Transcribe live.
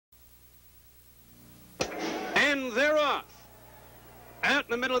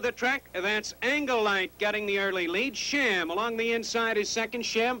in the middle of the track. That's Anglelight getting the early lead. Sham along the inside is second.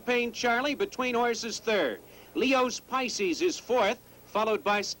 Champagne Charlie between horses third. Leo's Pisces is fourth, followed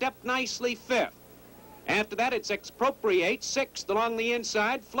by Step Nicely fifth. After that, it's Expropriate sixth along the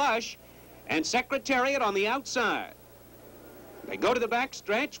inside. Flush and Secretariat on the outside. They go to the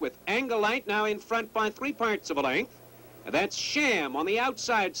backstretch with Anglelight now in front by 3/4 of a length. And that's Sham on the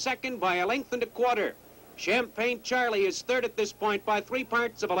outside, second by a length and a quarter. Champagne Charlie is third at this point by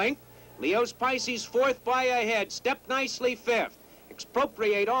 3/4 of a length. Leo's Pisces fourth by a head. Step Nicely fifth.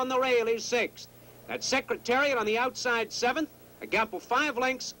 Expropriate on the rail is sixth. That's Secretariat on the outside seventh. A gap of 5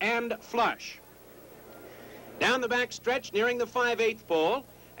 lengths and Flush. Down the backstretch, nearing the 5/8 pole,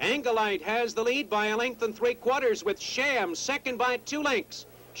 Anglelight has the lead by a length and 3/4 with Sham second by 2 lengths.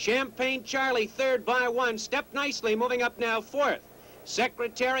 Champagne Charlie third by 1. Step Nicely moving up now fourth.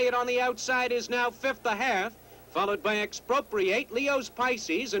 Secretariat on the outside is now 5th a half, followed by Expropriate, Leo's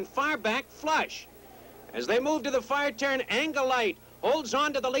Pisces, and far back Flush. As they move to the far turn, Anglelight holds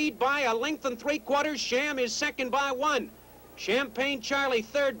on to the lead by a length and 3/4. Sham is second by 1. Champagne Charlie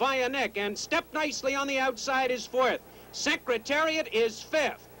third by a neck, and Step Nicely on the outside is fourth. Secretariat is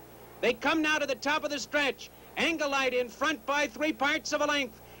fifth. They come now to the top of the stretch. Anglelight in front by 3/4 of a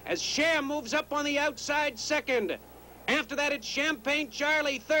length as Sham moves up on the outside second. After that, it's Champagne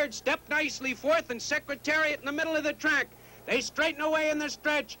Charlie third, Step Nicely fourth, and Secretariat in the middle of the track. They straighten away in the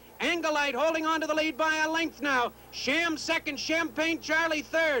stretch. Anglelight holding on to the lead by a length now. Sham second, Champagne Charlie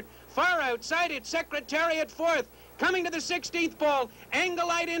third. Far outside, it's Secretariat fourth. Coming to the 16th pole,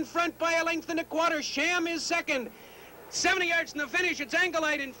 Anglelight in front by a length and a quarter. Sham is second. 70 yards from the finish, it's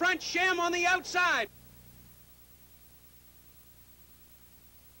Anglelight in front, Sham on the outside.